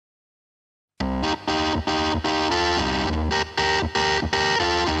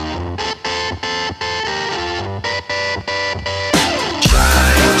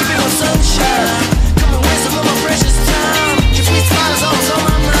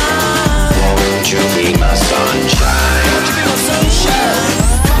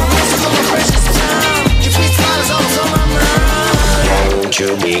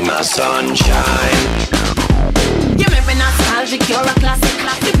sunshine. You remember nostalgic, you're a classic.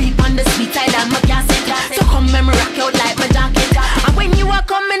 The beat on the sweet side, I'm a classic. So come and rock out like my jacket. And when you are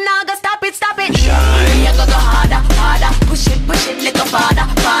coming, I go stop it, stop it. Shine. You go harder, harder. Push it, little father,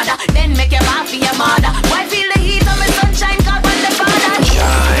 father. Then make your bath for your mother. Why feel the heat of my sunshine? God want the father.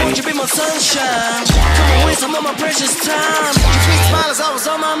 Shine. Won't you be my sunshine? Come away some of my precious time. Your sweet smile is always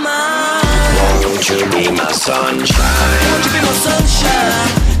on my mind. Won't you be my sunshine? Won't you be my sunshine?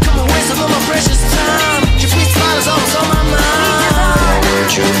 Come away some of my precious time. Your sweet smile is always on my mind.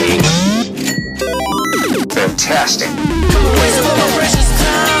 Won't you be fantastic? Come away some of my precious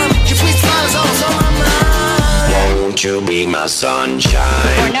time. Your sweet smile is always on my mind. Won't you be my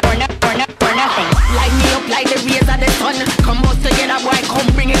sunshine? Or nothing. Light me up like the rays of the sun. Come both together, boy, come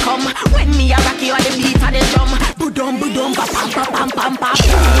bring it, come. When me a rock you on the beat of the drum. Budum, budum, pa pam, pa pam, pam, pam.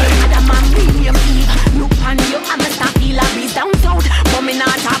 Adam and William Eve. Look on you, I'm a star, feel a breeze down south. But me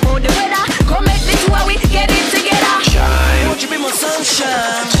not talk about the weather. Come make the two of we get it together. Shine. Won't you be my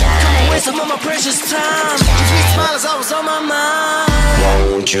sunshine? Come away some of my precious time. Your sweet smile is always on my mind.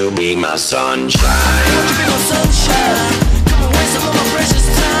 Won't you be my sunshine? Won't you be my sunshine? Come away some of my precious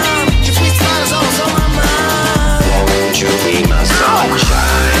time. Your sweet smile is always on my mind. Won't you be my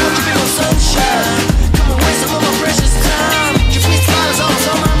sunshine? Won't you be my sunshine? Come away some of my precious time. Your sweet smile is always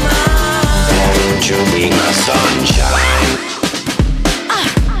on my mind. Won't you be my sunshine?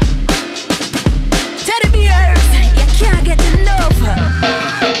 Teddybears, you can't get enough.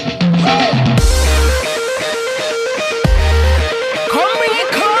 Come bring it,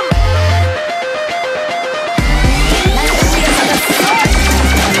 come. Like the rays of the sun.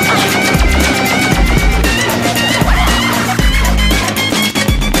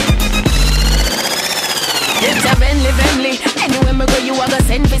 It's a Bentley. Anywhere me go, you a go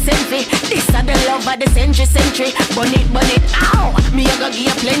send me. This a the love of the century. Burn it, ow. Me a go give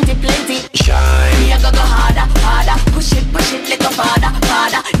you plenty. Shine. Me a go harder. Push it, little father.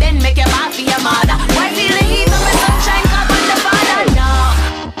 Then make your bath for your mother. Why feel the heat of my sunshine? Come on the father now.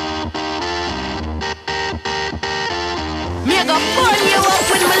 Me a go burn you up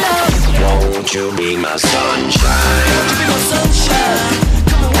with my love. Won't you be my sunshine? Won't you be my sunshine?